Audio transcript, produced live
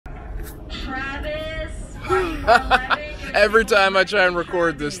Every time I try and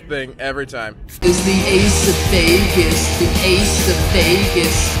record this thing, every time. Is the Ace of Vegas, the Ace of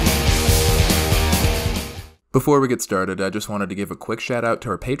Vegas. Before we get started, I just wanted to give a quick shout out to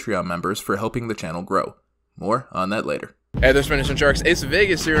our Patreon members for helping the channel grow. More on that later. Hey, there's Spinners and Sharks, Ace of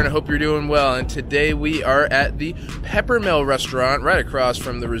Vegas here, and I hope you're doing well. And today we are at the Peppermill restaurant right across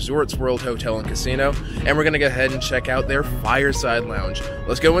from the Resorts World Hotel and Casino, and we're going to go ahead and check out their Fireside Lounge.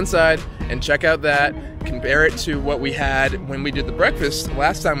 Let's go inside and check out that, compare it to what we had when we did the breakfast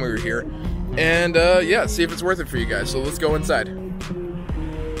last time we were here, and yeah, see if it's worth it for you guys. So let's go inside.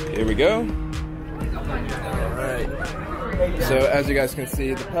 Here we go. Alright. So as you guys can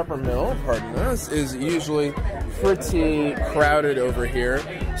see, the Peppermill, pardon us, is usually pretty crowded over here.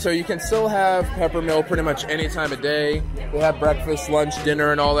 So you can still have Peppermill pretty much any time of day. We have breakfast, lunch,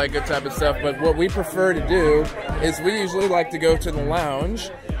 dinner, and all that good type of stuff. But what we prefer to do is we usually like to go to the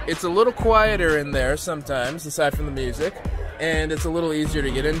lounge. It's a little quieter in there sometimes, aside from the music. And it's a little easier to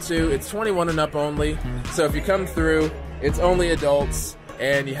get into. It's 21 and up only. So if you come through, it's only adults.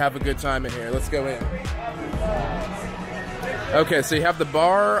 And you have a good time in here. Let's go in. Okay, so you have the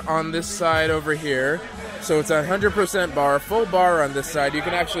bar on this side over here. So it's a 100% bar, full bar on this side. You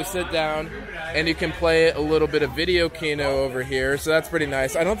can actually sit down and you can play a little bit of video keno over here. So that's pretty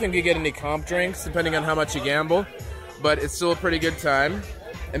nice. I don't think you get any comp drinks depending on how much you gamble, but it's still a pretty good time.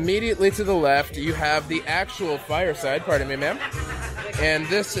 Immediately to the left, you have the actual Fireside, pardon me, ma'am. And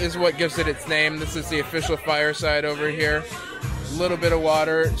this is what gives it its name. This is the official Fireside over here. A little bit of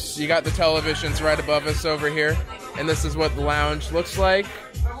water. You got the televisions right above us over here. And this is what the lounge looks like.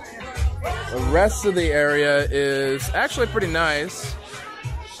 The rest of the area is actually pretty nice.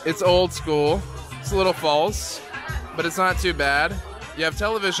 It's old school. It's a little false, but it's not too bad. You have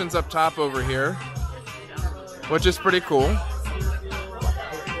televisions up top over here, which is pretty cool,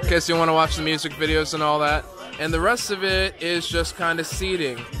 in case you want to watch the music videos and all that. And the rest of it is just kind of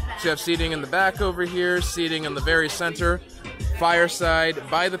seating. So you have seating in the back over here, seating in the very center. Fireside,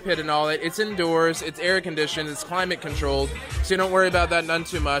 by the pit and all that. It's indoors, it's air conditioned, it's climate controlled, so you don't worry about that none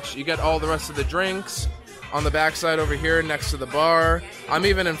too much. You get all the rest of the drinks on the backside over here next to the bar. I'm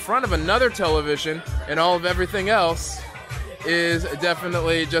even in front of another television, and all of everything else is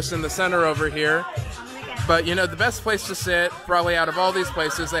definitely just in the center over here. But you know, the best place to sit, probably out of all these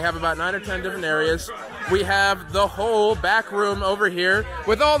places, they have about 9 or 10 different areas. We have the whole back room over here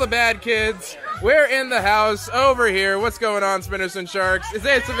with all the bad kids. We're in the house over here. What's going on, Spinners and Sharks? It's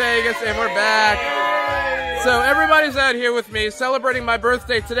Ace of Vegas, and we're back. So everybody's out here with me celebrating my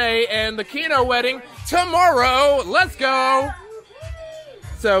birthday today and the Keno wedding tomorrow. Let's go.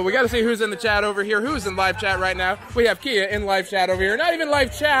 So we got to see who's in the chat over here. Who's in live chat right now? We have Kia in live chat over here. Not even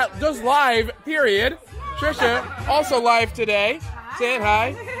live chat, just live, period. Trisha, also live today. Saying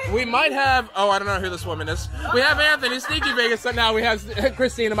hi. We might have, oh, I don't know who this woman is. We have Anthony, Sneaky Vegas. Now we have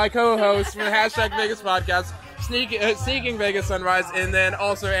Christina, my co-host from the #Vegas podcast, Sneaking Vegas Sunrise, and then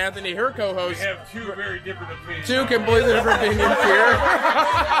also Anthony, her co-host. We have two very different opinions. Two completely different opinions here.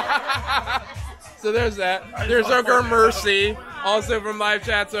 So there's that. There's our girl Mercy, also from live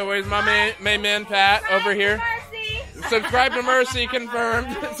chats always. My main man Pat over here. Subscribe to Mercy,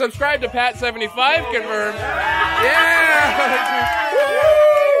 confirmed. Subscribe to Pat75, confirmed. Yeah!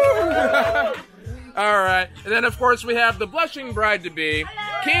 Alright. And then, of course, we have the blushing bride-to-be,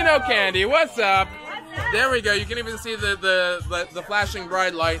 Keno Candy. What's up? There we go. You can even see the flashing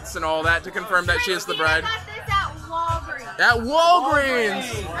bride lights and all that to confirm that she is the bride. At Walgreens!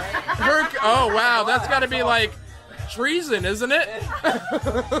 Oh, wow. That's got to be like treason, isn't it?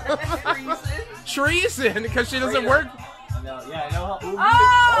 Treason, because she doesn't work. No, yeah, I know how.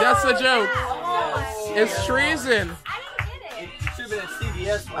 Oh! That's the joke. It's treason.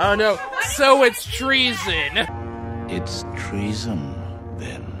 Oh no. So it's treason. It's treason,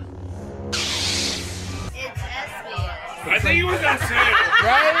 then. I think you were gonna say it.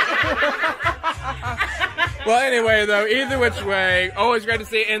 Right? Well, anyway, though, either which way, always great to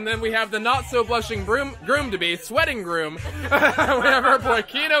see. And then we have the not-so-blushing groom-to-be, sweating groom. We have our boy,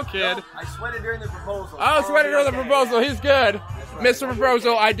 Keno Kid. I sweated during the proposal. Oh, sweated during the proposal. He's good. Mr.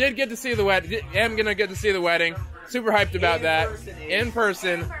 Proposal, I did get to see the wedding. Am going to get to see the wedding. Super hyped about that. In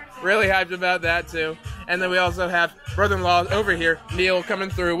person. Really hyped about that, too. And then we also have brother-in-law over here, Neil, coming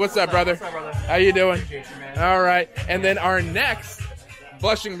through. What's up, brother? What's up, brother? How you doing? You, all right. And then our next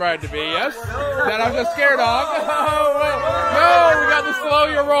blushing bride-to-be, yes? That I'm just scared of. Oh, no, we got the slow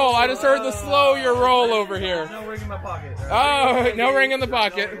your roll. I just heard the slow your roll over here. No ring in my pocket. Oh, no ring in the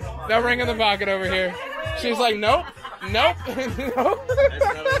pocket. No ring in the pocket over here. She's like, nope. Nope. Nope.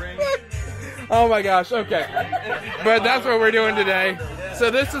 Oh my gosh, okay. But that's what we're doing today. So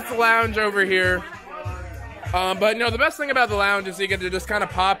this is the lounge over here. But no, the best thing about the lounge is you get to just kind of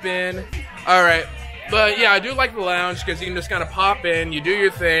pop in. All right. But yeah, I do like the lounge because you can just kind of pop in, you do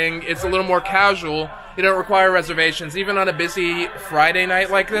your thing. It's a little more casual. You don't require reservations. Even on a busy Friday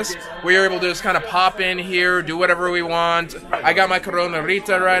night like this, we're able to just kind of pop in here, do whatever we want. I got my Corona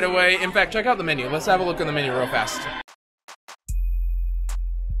Rita right away. In fact, check out the menu. Let's have a look at the menu real fast.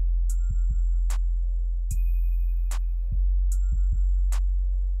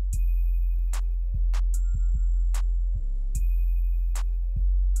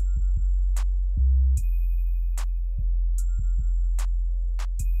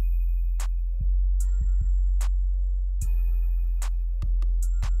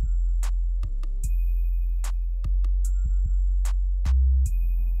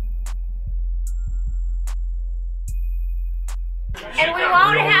 And we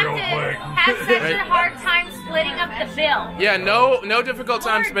won't have such a hard time splitting up the bill. Yeah, no difficult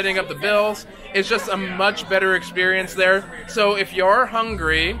time splitting up the bills. It's just a much better experience there. So if you're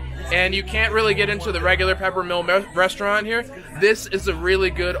hungry and you can't really get into the regular Peppermill restaurant here, this is a really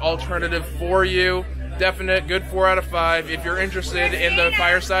good alternative for you. Definite good 4 out of 5. If you're interested in the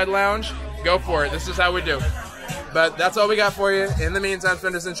Fireside Lounge, go for it. This is how we do. But that's all we got for you. In the meantime,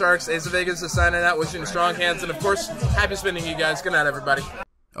 Spinners and Sharks, Ace of Vegas is signing out, wishing you strong hands, and of course, happy spinning, you guys. Good night, everybody.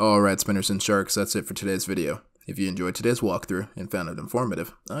 Alright, Spinners and Sharks, that's it for today's video. If you enjoyed today's walkthrough and found it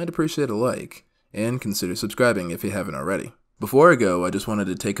informative, I'd appreciate a like, and consider subscribing if you haven't already. Before I go, I just wanted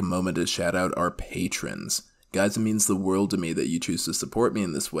to take a moment to shout out our patrons. Guys, it means the world to me that you choose to support me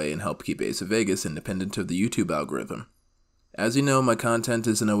in this way and help keep Ace of Vegas independent of the YouTube algorithm. As you know, my content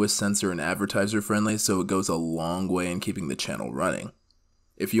isn't always censor and advertiser friendly, so it goes a long way in keeping the channel running.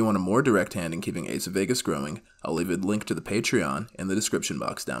 If you want a more direct hand in keeping Ace of Vegas growing, I'll leave a link to the Patreon in the description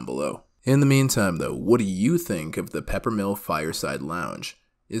box down below. In the meantime though, what do you think of the Peppermill Fireside Lounge?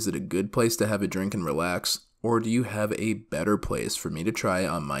 Is it a good place to have a drink and relax, or do you have a better place for me to try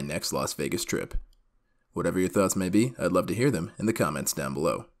on my next Las Vegas trip? Whatever your thoughts may be, I'd love to hear them in the comments down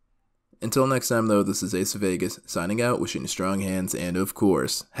below. Until next time though, this is Ace of Vegas, signing out, wishing you strong hands, and of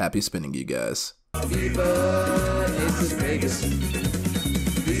course, happy spinning, you guys. Viva Ace of Vegas.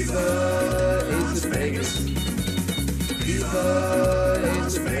 Viva Ace of Vegas. Viva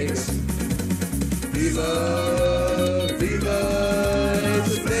Ace of Vegas. Viva